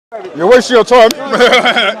You're wasting your time.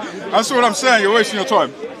 That's what I'm saying. You're wasting your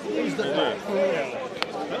time. Yeah.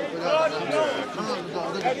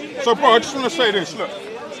 So, bro, I just want to say this. Look.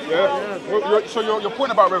 Yeah. So your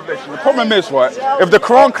point about Revelation. The problem is, right? If the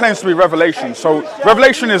Quran claims to be revelation, so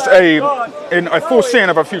Revelation is a foreseeing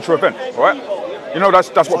of a future event, right? You know that's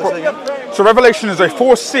what. So Revelation is a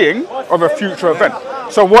foreseeing of a future event.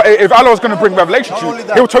 So what if Allah is going to bring revelation to you?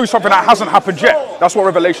 He'll tell you something that hasn't happened yet. That's what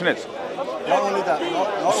Revelation is. Not only that.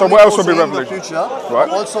 So what else will be revelation? The future, right?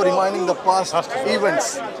 Also reminding the past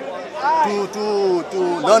events to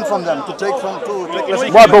learn from them, to take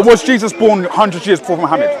lessons. Right, but was Jesus born 100 years before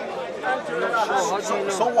Muhammad?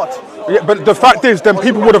 So what? Yeah, but the fact is, then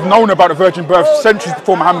people would have known about the virgin birth centuries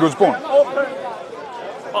before Muhammad was born.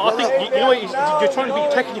 I think you're trying to be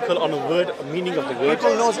technical on the word, meaning of the word.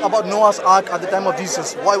 People knows about Noah's Ark at the time of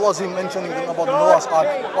Jesus. Why was he mentioning about Noah's Ark?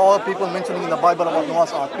 All people mentioning in the Bible about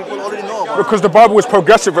Noah's Ark. People already know about it. Because the Bible is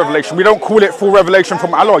progressive revelation. We don't call it full revelation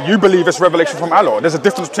from Allah. You believe it's revelation from Allah. There's a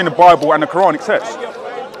difference between the Bible and the Quran, it says.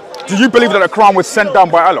 Do you believe that the Quran was sent down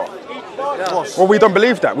by Allah? Yes. Well, we don't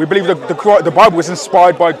believe that. We believe that the Bible was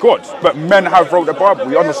inspired by God. But men have wrote the Bible.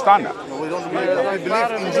 We understand that. No, we don't believe that. We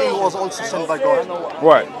believe Injil was also sent by God.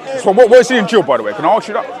 Right. So what is the Injil, by the way? Can I ask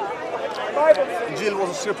you that? Injil was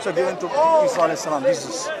a scripture given to Isa alayhi salam,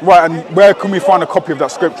 Jesus. Right, and where can we find a copy of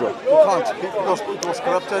that scripture? You can't, because it was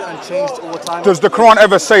corrupted and changed over time. Does the Quran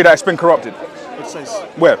ever say that it's been corrupted? It says.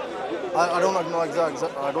 Where? I don't know exact.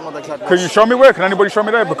 I don't know the exact. Can you show me where? Can anybody show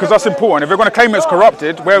me there? Because that's important. If they're going to claim it's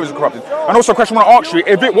corrupted, where was it corrupted? And also, a question I want to ask you: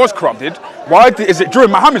 if it was corrupted, is it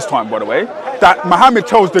during Muhammad's time, by the way, that Muhammad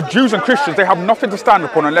tells the Jews and Christians they have nothing to stand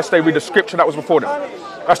upon unless they read the scripture that was before them?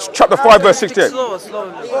 That's chapter 5, verse 68.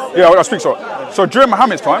 Yeah, I'll speak slow. So during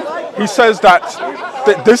Muhammad's time, he says that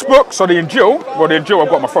this book, so the Injil, I've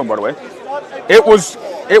got on my phone, by the way, it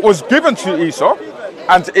was given to Isa,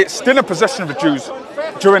 and it's still in possession of the Jews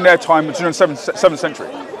during their time, during the 7th century.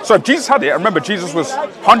 So if Jesus had it, and remember Jesus was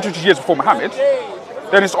hundreds of years before Muhammad,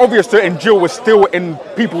 then it's obvious that Injil was still in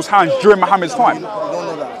people's hands during Muhammad's time.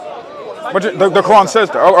 But the Quran says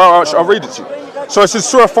that. I'll read it to you. So this is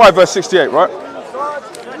Surah 5, verse 68, right?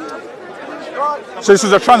 So this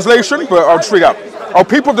is a translation, but I'll just read out. O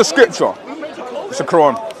people of the scripture, it's a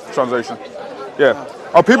Quran translation. Yeah.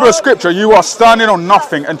 O people of the scripture, you are standing on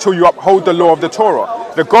nothing until you uphold the law of the Torah,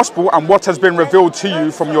 the gospel, and what has been revealed to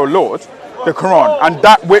you from your Lord, the Quran. And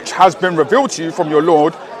that which has been revealed to you from your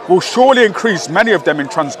Lord will surely increase many of them in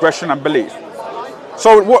transgression and belief.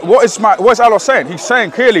 So what is Allah saying? He's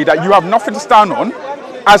saying clearly that you have nothing to stand on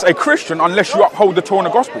as a Christian unless you uphold the Torah and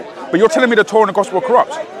the gospel. But you're telling me the Torah and the gospel are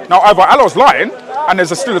corrupt. Now either Allah's lying and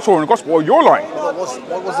there's still a Torah and the gospel, or you're lying. What was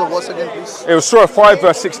the verse again, please? It was Surah 5,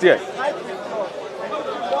 verse 68.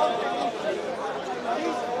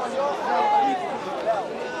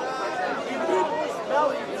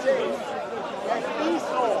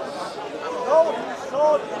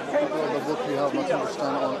 The book we have nothing to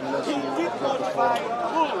stand on unless you observe the Torah,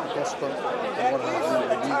 the gospel, and what has been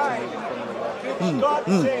revealed to you from the Lord.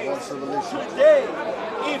 What's revelation? Today,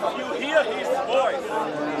 if you hear his voice,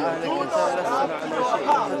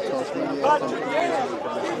 but today,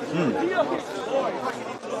 if you hear his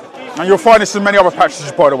voice. And you'll find this in many other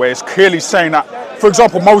passages, by the way. It's clearly saying that, for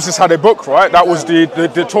example, Moses had a book, right? That was the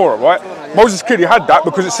Torah, right? Moses clearly had that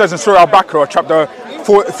because it says in Surah Al-Baqarah, chapter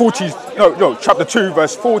 2,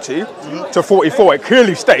 verse 40 to 44. It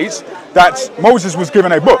clearly states that Moses was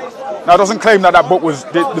given a book. Now, it doesn't claim that book was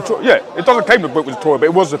the Torah. Yeah, it doesn't claim the book was the Torah, but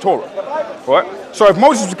it was the Torah, right? So if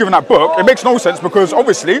Moses was given that book, it makes no sense because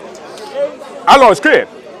obviously Allah is clear.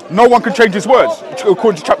 No one can change his words,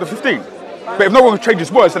 according to chapter 15. But if no one can change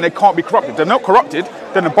his words, then they can't be corrupted. If they're not corrupted,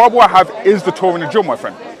 then the Bible I have is the Torah and the Injil, my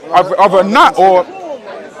friend. Either that or...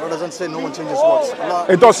 It doesn't say no one changes words.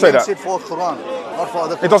 It does say that. It for Quran, not for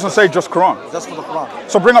other. It doesn't say just Quran. Just for the Quran.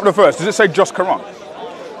 So bring up the verse. Does it say just Quran?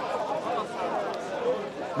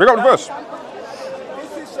 Bring up the verse.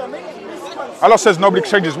 Allah says nobody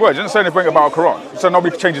changes words. He didn't say anything about a Quran. He said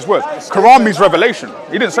nobody changes words. Quran means revelation.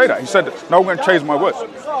 He didn't say that. He said no one can change my words.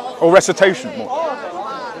 Or recitation more.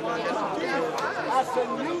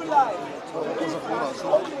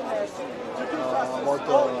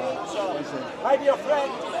 My dear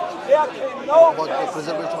friend, about the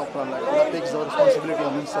preservation of Quran. Like Allah takes the responsibility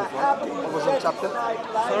on himself, right? What was that chapter?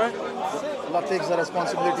 Sorry? Allah takes the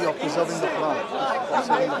responsibility of preserving the Quran, of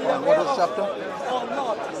saving the Quran. What was the chapter?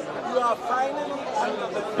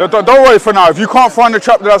 Look, don't worry for now. If you can't find the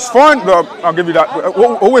chapter, that's fine. Look, I'll give you that.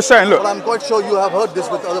 What we're saying, look. But I'm quite sure you have heard this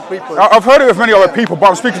with other people. I've heard it with many other people, but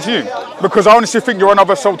I'm speaking to you because I honestly think you're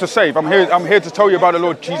another soul to save. I'm here to tell you about the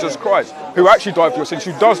Lord Jesus Christ, who actually died for your sins,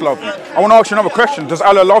 who does love you. I want to ask you another question. Does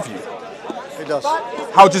Allah love you? He does.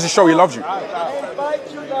 How does He show He loves you? What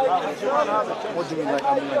do you mean?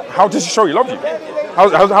 Like, How does He show He loves you?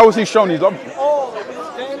 How has He shown He loves you?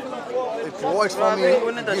 He provides for me. He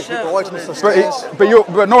provides me sustenance. But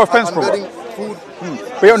no offense, I'm brother. getting food.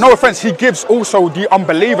 But no offense, He gives also the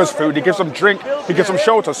unbelievers food. He gives them drink. He gives them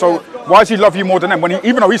shelter. So why does He love you more than them? When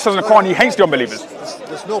even though He says in the Quran He hates the unbelievers.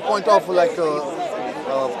 There's no point of like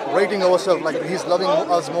rating ourselves like He's loving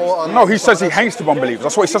us more. No, He says He hates the unbelievers.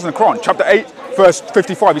 That's what He says in the Quran. Chapter 8, verse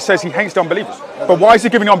 55, He says He hates the unbelievers. But why is He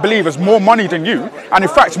giving the unbelievers more money than you? And in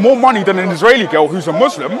fact, more money than an Israeli girl who's a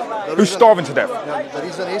Muslim who's starving to death. Yeah, the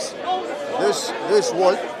reason is this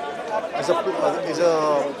world is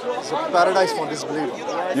a paradise for disbeliever.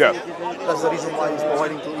 Yeah. That's the reason why He's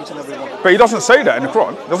providing to each and every one. But He doesn't say that in the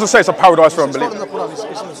Quran. He doesn't say it's a paradise for It's not in unbelievers. the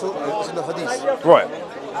Quran. It's in the Hadith. Right.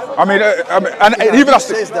 I mean, and even that's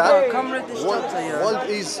It says that Come read this chapter, yeah.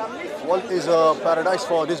 world is a paradise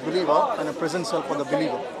for disbeliever and a prison cell for the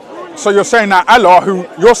believer. so you're saying that Allah, who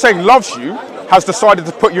you're saying loves you, has decided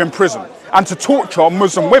to put you in prison and to torture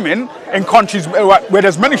Muslim women in countries where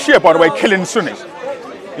there's many Shia, by the way, killing Sunnis.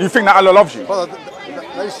 You think that Allah loves you? Brother,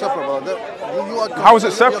 that is separate, brother. You are How is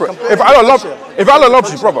it separate? If Allah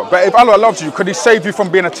loves you, brother, but if Allah loves you, could He save you from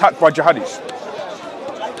being attacked by jihadis?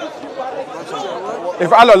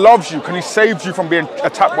 If Allah loves you, can He save you from being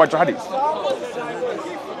attacked by jihadis? I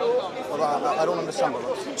don't understand,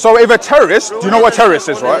 brother. So if a terrorist, do you know what a terrorist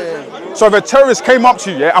is, right? So if a terrorist came up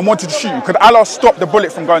to you, yeah, and wanted to shoot you, could Allah stop the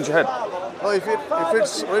bullet from going to your head? No, if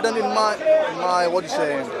it's written in my what you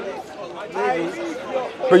say,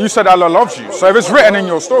 But you said Allah loves you. So if it's written in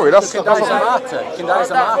your story, that's That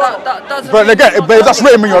doesn't but again, but if that's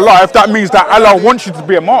written in your life, that means that Allah wants you to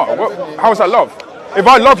be a martyr. How is that love? If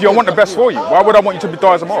I love you, I want the best for you. Why would I want you to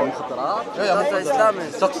die as a martyr? That's Islam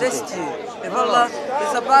is test you. If Allah,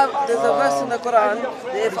 there's a verse in the Quran.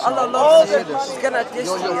 If Allah loves you, He's gonna test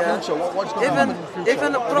you. Yeah?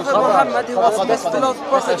 Even Prophet Muhammad, he was best beloved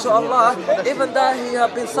prophet to Allah. Even though he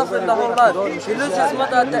had been suffering the whole life, he lost his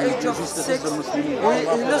mother at the age of 6. He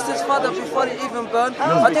lost his father before he even burned.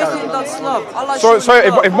 I don't think that's love. Allah So shows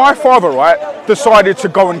love. if my father, right, decided to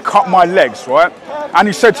go and cut my legs, right, and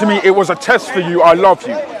he said to me, it was a test for you, I love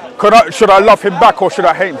you, should I love him back or should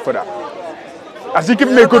I hate him for that? Has He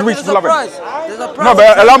given me a good reason to love him? No,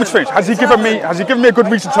 but allow me to finish. Has he given me a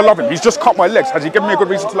good reason to love him? He's just cut my legs. Has He given me a good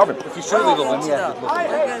reason to love him?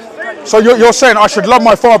 So you're saying I should love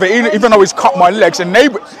my father even though he's cut my legs,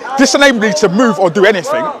 disenable me to move or do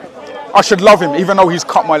anything. I should love him even though he's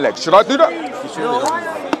cut my legs. Should I do that? No,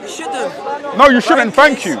 you shouldn't. No, you shouldn't.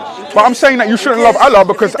 Thank you. But I'm saying that you shouldn't love Allah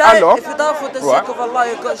because Allah. If you die for the sake of Allah,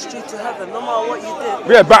 you got straight to heaven, no matter what you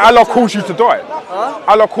did. Yeah, but Allah calls you to die.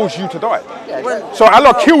 Allah calls you to die. So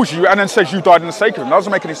Allah kills you and then says you died in the sake of Him. That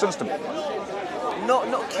doesn't make any sense to me.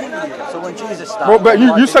 Not kill you. So when Jesus died, Well, but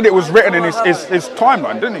you said it was written in his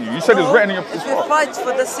timeline, didn't you? You said it was written in his If you heart. fight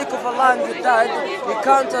for the sake of Allah and you died, you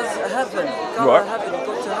count as heaven. You count Right. as heaven, you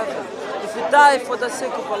go to heaven. If you die for the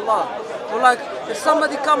sake of Allah, or like if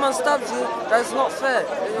somebody come and stabs you, that's not fair.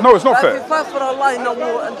 No, it's not But fair. If you fight for Allah in a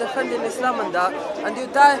war and defending Islam and that, and you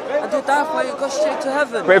die for it, you go straight to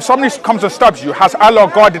heaven. But if somebody comes and stabs you, has Allah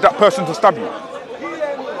guided that person to stab you?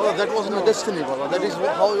 Well, that wasn't a destiny, brother. That is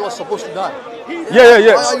how you were supposed to die.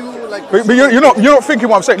 Yeah. Why are you like? But you're not thinking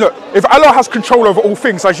what I'm saying. Look, if Allah has control over all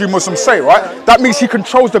things, as you Muslims say, right, that means He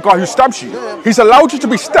controls the guy who stabs you. He's allowed you to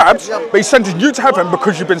be stabbed, but He's sending you to heaven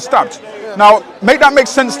because you've been stabbed. Now, make that make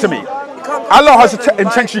sense to me. Allah has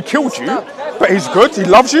intentionally killed you, but He's good. He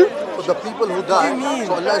loves you. For the people who die,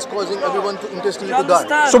 so Allah is causing everyone to intentionally to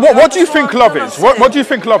die. So what do you think love is? What do you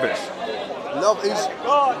think love is? Love is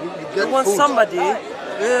you get You want food. somebody,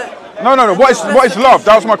 No. What is love?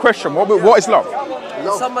 That was my question. What is love?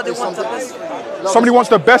 Love somebody is wants the something- best for you. love Somebody is- wants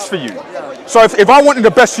the best for you. So if I wanted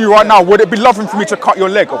the best for you right now, would it be loving for me to cut your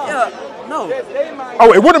leg off? Yeah, no.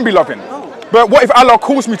 Oh, it wouldn't be loving. But what if Allah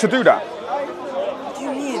calls me to do that? What do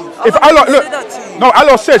you mean? If Allah Allah, didn't look, say that to you. no,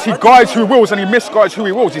 Allah says He guides who wills and He misguides who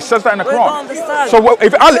He wills. He says that in the But you don't Quran. understand. So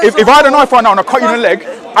if I had a knife right now and I cut you in the leg,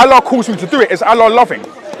 Allah calls me to do it. Is Allah loving?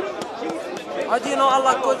 How do you know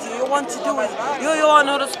Allah calls you? You want to do it. You're the one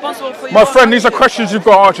who's responsible for your My own friend, these are actions. questions you've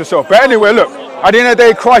got to ask yourself. But anyway, look, At the end of the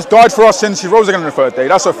day, Christ died for our sins. He rose again on the third day.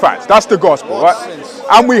 That's a fact. That's the gospel, right?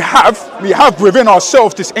 And we have within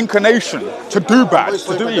ourselves this inclination to do bad,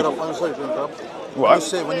 to do evil. I'm sorry to interrupt. What?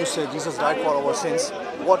 When you say Jesus died for our sins,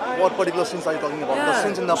 what particular sins are you talking about? Yeah. The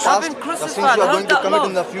sins in the I've past, been the sins crucified. you are How's going to that commit love?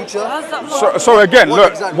 in the future? How's that love? So again, What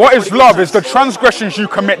look, exactly- what what is do you love mean? is the transgressions you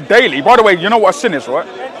commit daily. By the way, you know what a sin is, right?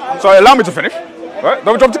 So allow me to finish, right?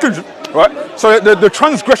 Don't jump to conclusion, right? So the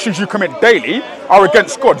transgressions you commit daily are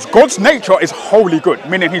against God's. God's nature is wholly good,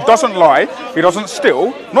 meaning he doesn't lie, he doesn't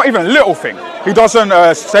steal, not even a little thing. He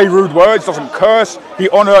doesn't say rude words, doesn't curse. He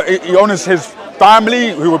honors his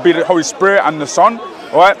family, who would be the Holy Spirit and the Son,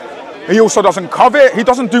 right? He also doesn't covet. He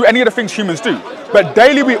doesn't do any of the things humans do. But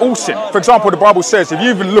daily we all sin. For example, the Bible says if you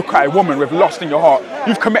even look at a woman with lust in your heart,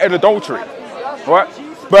 you've committed adultery, right?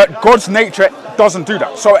 But God's nature doesn't do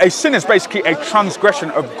that. So a sin is basically a transgression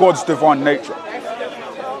of God's divine nature.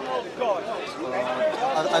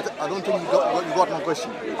 I don't think you got my question.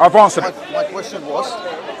 I've answered it. My question was,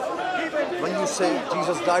 when you say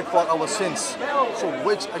Jesus died for our sins, so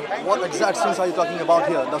what exact sins are you talking about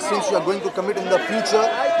here? The sins you are going to commit in the future,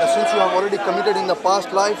 the sins you have already committed in the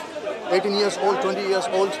past life, 18 years old, 20 years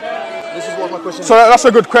old? This is what my question So that's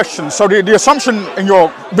a good question. So the assumption in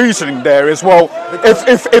your reasoning there is, well,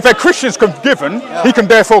 if a Christian is forgiven, he can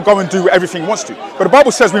therefore go and do everything he wants to. But the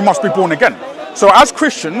Bible says we must be born again. So as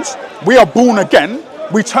Christians, we are born again.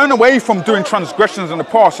 We turn away from doing transgressions in the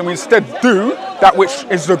past and we instead do that which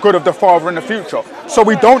is the good of the Father in the future. So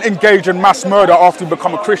we don't engage in mass murder after we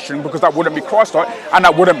become a Christian, because that wouldn't be Christ-like and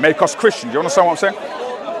that wouldn't make us Christian. Do you understand what I'm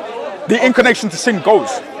saying? The inclination to sin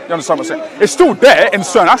goes. You understand what I'm saying? It's still there in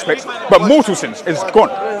certain aspects, but mortal sins is gone.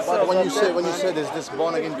 But when you say there's this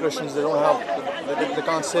born again Christians, they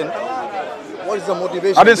can't sin. What is the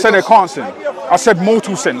motivation? I didn't say they can't sin. I said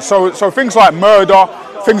mortal sins. So things like murder,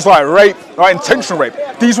 things like rape, like intentional rape,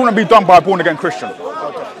 these wouldn't be done by a born again Christian.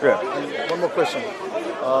 Okay. Yeah. And one more question.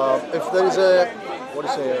 If there is a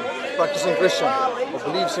practicing Christian who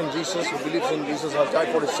believes in Jesus, has died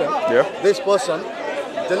for his sin, this person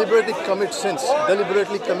deliberately commits sins.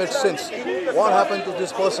 What happened to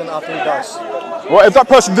this person after he dies? Well, if that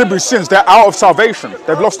person deliberately sins, they're out of salvation.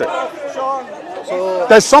 They've lost it. So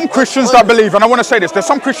There's some Christians that believe, and I want to say this, there's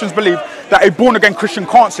some Christians believe that a born again Christian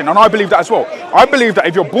can't sin, and I believe that as well. I believe that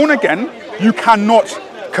if you're born again, you cannot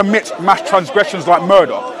commit mass transgressions like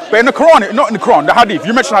murder. But in the Quran, not in the Quran, the Hadith,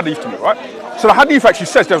 you mentioned Hadith to me, right? So the Hadith actually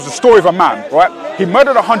says there was a story of a man, right? He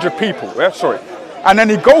murdered 100 people, and then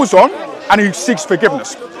he goes on and he seeks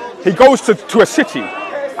forgiveness. He goes to a city,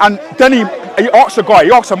 and then he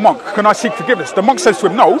asks a monk, can I seek forgiveness? The monk says to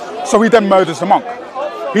him no, so he then murders the monk.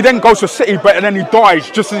 He then goes to a city, and then he dies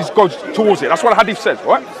just as he goes towards it. That's what the Hadith says,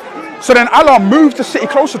 right? So then Allah moved the city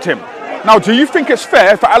closer to him. Now, do you think it's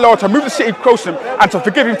fair for Allah to move the city closer to him and to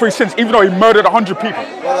forgive him for his sins, even though he murdered 100 people?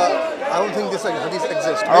 Well, I don't think this Hadith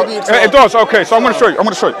exists. Maybe It does. Okay, so I'm going to show you.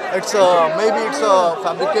 It's maybe it's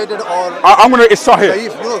fabricated or. It's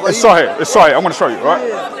Sahih. It's Sahih. It's Sahih. I'm going to show you, right?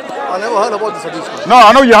 I never heard about this Hadith. No,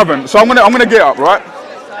 I know you haven't. So I'm going to get up, right?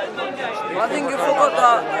 I think you forgot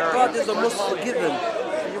that God is the most forgiving.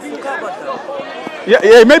 You forgot about that. Yeah,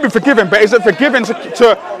 it may be forgiven, but is it forgiven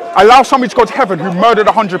to allow somebody to go to heaven who murdered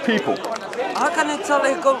 100 people? How can you tell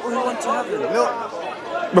he went to heaven? No.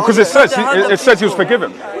 Because it says he was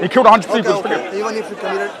forgiven. He killed 100 people. He was forgiven. Even if he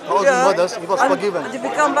committed 1,000 murders, he was forgiven. And if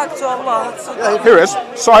you come back to Allah, that's okay. Here it is,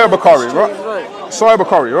 Sahih Bukhari, right? Right. Sahih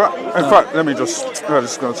Bukhari, right? In fact, let me just. I'm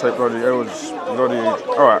just going to take bloody.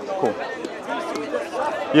 All right, cool.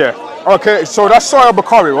 Yeah. Okay, so that's Sahih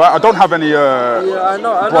Bukhari, right? I don't have any. Yeah, I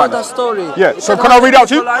know that story. Yeah. So can I read out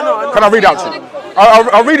to you? Can I read out to you?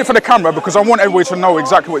 I'll read it for the camera because I want everybody to know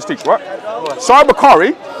exactly what it teaches, right? Sahih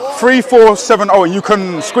Bukhari 3470, and you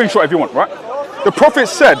can screenshot if you want, right? The Prophet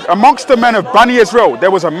said, amongst the men of Bani Israel,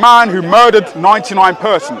 there was a man who murdered 99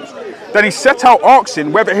 persons. Then he set out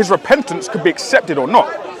asking whether his repentance could be accepted or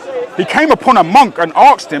not. He came upon a monk and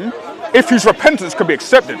asked him if his repentance could be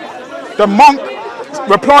accepted. The monk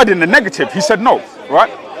replied in the negative. He said no,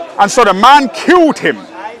 right? And so the man killed him.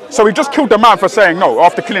 So he just killed the man for saying no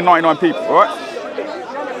after killing 99 people, right?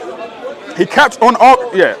 He kept on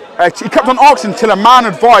asking till a man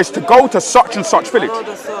advised to go to such and such village.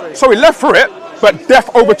 So he left for it, but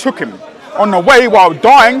death overtook him. On the way, while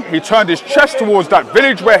dying, he turned his chest towards that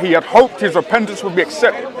village where he had hoped his repentance would be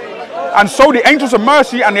accepted. And so the angels of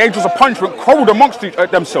mercy and the angels of punishment quarreled amongst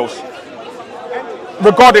themselves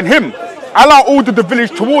regarding him. Allah ordered the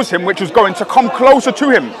village towards him, which was going, to come closer to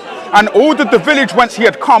him, and ordered the village whence he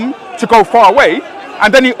had come to go far away.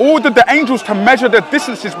 And then he ordered the angels to measure the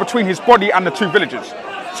distances between his body and the two villages.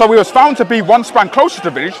 So he was found to be one span closer to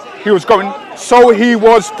the village he was going, so he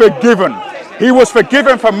was forgiven. He was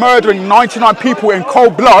forgiven for murdering 99 people in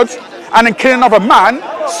cold blood and then killing another man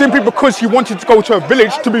simply because he wanted to go to a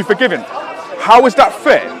village to be forgiven. How is that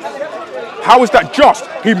fair? How is that just?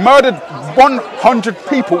 He murdered 100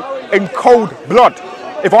 people in cold blood.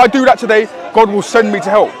 If I do that today, God will send me to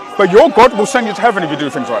hell. But your God will send you to heaven if you do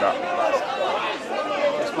things like that.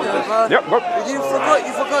 Yep, God. You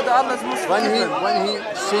forgot that Allah is most forgiving. When he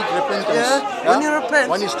seek repentance, Yeah? When you repent,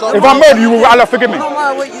 when he stop, If I murder you, will Allah forgive me? no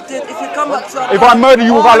matter what you did, if you come back to Allah, If I murder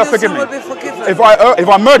you, will all Allah your forgive sin me? will be forgiven. If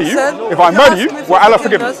I murder you, Said, if I you murder ask you, me will for Allah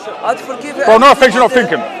forgive me? forgiveness, I'd forgive you Bro, no everything offense, you're you not did.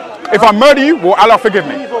 thinking. If I murder you, will Allah forgive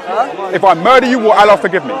me? If I murder you, will Allah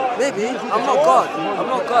forgive me? Maybe. I'm not God. I'm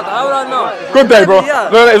not God. How would I know? Good day, bro. Maybe, yeah.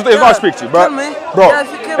 No, it's nice to Yeah. speak to you, but Tell me. bro, Yeah,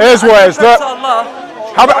 if you kill me, it is what it is. I confess Look, to Allah.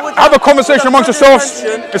 have a conversation amongst yourselves.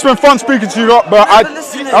 It's been fun speaking to you lot, but I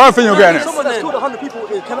don't think you're getting it. Someone that's killed 100 people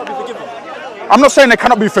cannot be forgiven. I'm not saying they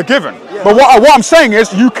cannot be forgiven, but what I'm saying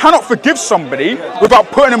is you cannot forgive somebody without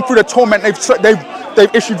putting them through the torment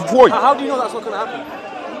they've issued for you. How do you know that's not going to happen?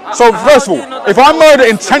 So first of all, if I murder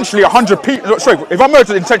intentionally 100 people, sorry, if I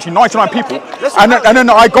murder intentionally 99 people, and then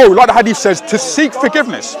I go, like the hadith says, to seek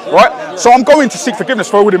forgiveness, right? So I'm going to seek forgiveness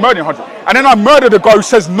for already murdering 100, and then I murder the guy who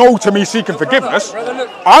says no to me seeking forgiveness.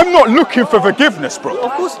 I'm not looking for forgiveness, bro.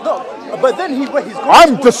 Of course not. But then he's going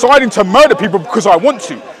I'm deciding to murder people because I want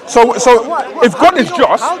to. So if God is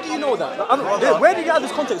just, How do you know that? Where did you get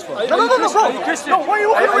this context from? No, bro. No, why are you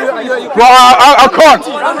walking away from me? well, I can't.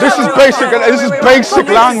 This is basic. This is basic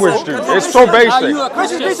language, dude. It's so basic.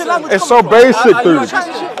 This is basic language. It's so basic, dude. Of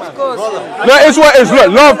course. Look, it's what it is.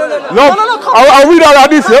 Look, love. I'll read out the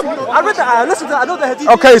hadith. Yeah? I read that. I listened to that. I know the hadith.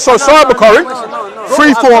 Okay, so Sahih Bukhari,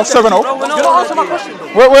 3470. You don't answer my question,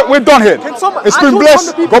 though. We're done here. It's been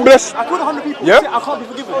blessed. God bless. I killed 100 people. Yeah? I can't be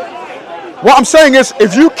forgiven. What I'm saying is,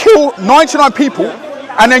 if you kill 99 people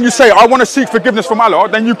and then you say, I want to seek forgiveness from Allah,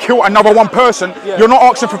 then you kill another one person, you're not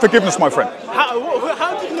asking for forgiveness, my friend. How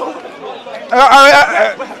do you know?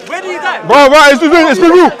 Where do you die? Bro, it's been real. It's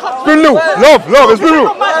been real. It's been real. Love. It's been real.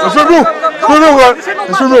 It's been real. It's been real, man.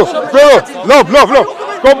 It's been real. Love.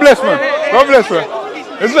 God bless, man. God bless, man.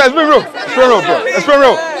 It's been real. It's been real, bro. It's been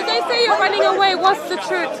real. Did they say you're running away? What's the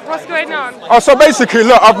truth? What's going on? Oh, so basically,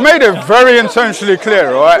 look, I've made it very intentionally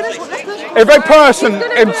clear, right? If a person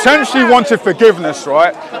intentionally wanted forgiveness,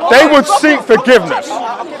 right, they would seek forgiveness,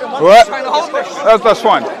 right? That's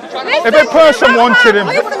fine. If a person wanted him,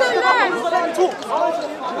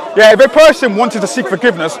 yeah, if a person wanted to seek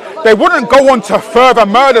forgiveness, they wouldn't go on to further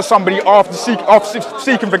murder somebody after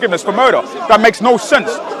seeking forgiveness for murder. That makes no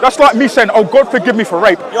sense. That's like me saying, oh, God forgive me for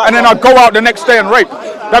rape, and then I go out the next day and rape.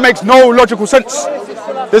 That makes no logical sense.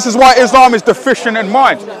 This is why Islam is deficient in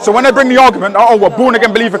mind. So when they bring the argument, oh, a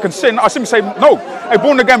born-again believer can sin, I simply say, no, a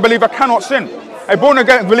born-again believer cannot sin. A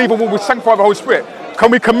born-again believer will be sanctified by the Holy Spirit. Can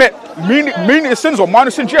we commit meaningless sins or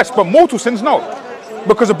minor sins? Yes, but mortal sins, no.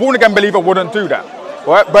 Because a born-again believer wouldn't do that.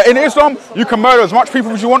 Right? But in Islam, you can murder as much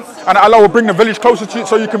people as you want, and Allah will bring the village closer to you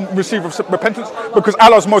so you can receive repentance, because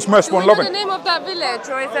Allah is most merciful and loving. Is the name of that village,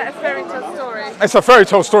 or is that a fairy tale story? It's a fairy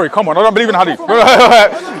tale story. Come on, I don't believe in hadith.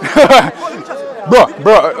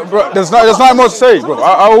 bro, there's not more to say, bro.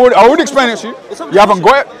 I would explain it to you. You haven't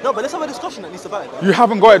got it. No, but let's have a discussion at least about it. You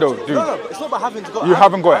haven't got it though, dude. No, it's not about having to go. You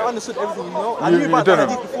haven't got it. I understood everything you know. I You knew about didn't.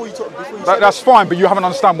 the hadith before you said That's fine, but you haven't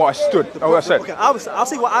understand what I stood. What I said. Okay, I'll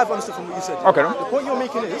say what I've understood from what you said. Okay. The point you're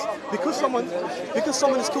making is because someone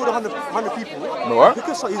has killed 100 people, What?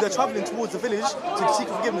 because they're traveling towards the village to seek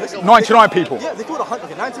forgiveness. 99 people. Yeah, they killed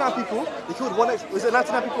 99 people. They killed one. Was it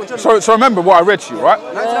 99 people in general? So remember what I read to you, right?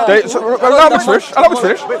 Allow me to finish.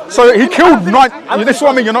 So he killed 9. This is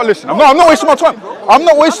what I mean. You're not listening. I'm not wasting my time. I'm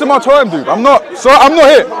not wasting my time, dude. I'm not. So I'm not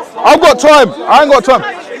here. I've got time. I ain't got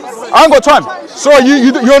time. So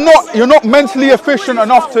you're not mentally efficient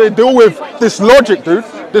enough to deal with this logic, dude.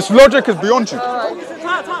 This logic is beyond you.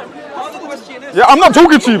 Yeah, I'm not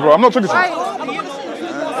talking to you, bro. I'm not talking to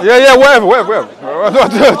you. Yeah, whatever. What?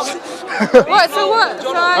 So what?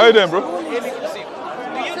 So, How you doing, bro?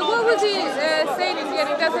 so what was he saying in the end?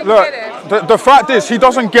 He doesn't Look, get it. the fact is, he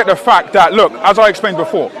doesn't get the fact that, look, as I explained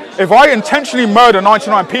before, if I intentionally murder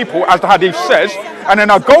 99 people, as the hadith says, and then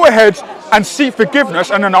I go ahead and seek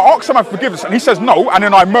forgiveness, and then I ask him for forgiveness, and he says no, and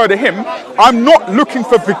then I murder him, I'm not looking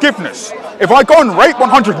for forgiveness. If I go and rape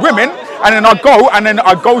 100 women, and then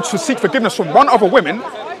I go to seek forgiveness from one other woman,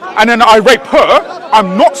 and then I rape her,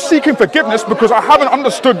 I'm not seeking forgiveness because I haven't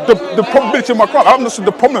understood the probability of my crime. I haven't understood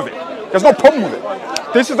the problem with it. There's no problem with it.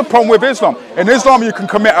 This is the problem with Islam. In Islam, you can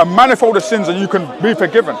commit a manifold of sins and you can be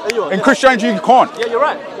forgiven. In Christianity, you can't. Yeah, you're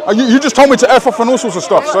right. You just told me to F off and all sorts of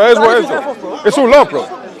stuff. So here's what it is. It's all love, bro.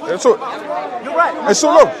 You're right. It's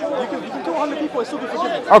all love. You can kill 100 people but still be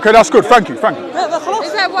forgiven. Okay, that's good. Thank you. Thank you.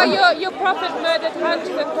 Is that why your prophet murdered hundreds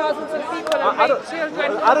and thousands of people and raped children?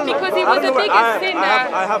 Because he was the biggest sinner.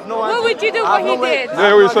 I have no idea. What would you do what he did?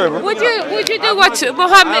 Yeah, what you say, bro? Would you do what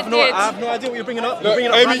Muhammad did? I have no idea what you're bringing up. Look, You're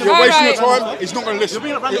bringing up Amy, random you're All wasting right. your time. He's not going to listen. You're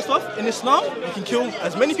bringing up random stuff. In Islam, you can kill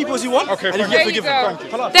as many people as you want, Okay, and you thank get you. forgiven. Thank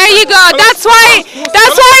you. There you go. That's why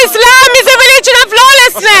Islam is a religion of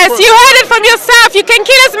lawlessness. You heard it from yourself. You can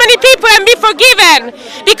kill as many people and be forgiven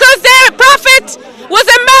because their prophet was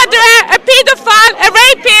a murderer, a pedophile, a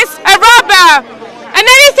rapist, a robber, and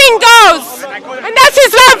anything goes. And that's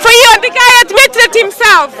Islam for you. And the guy admitted it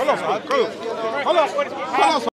himself.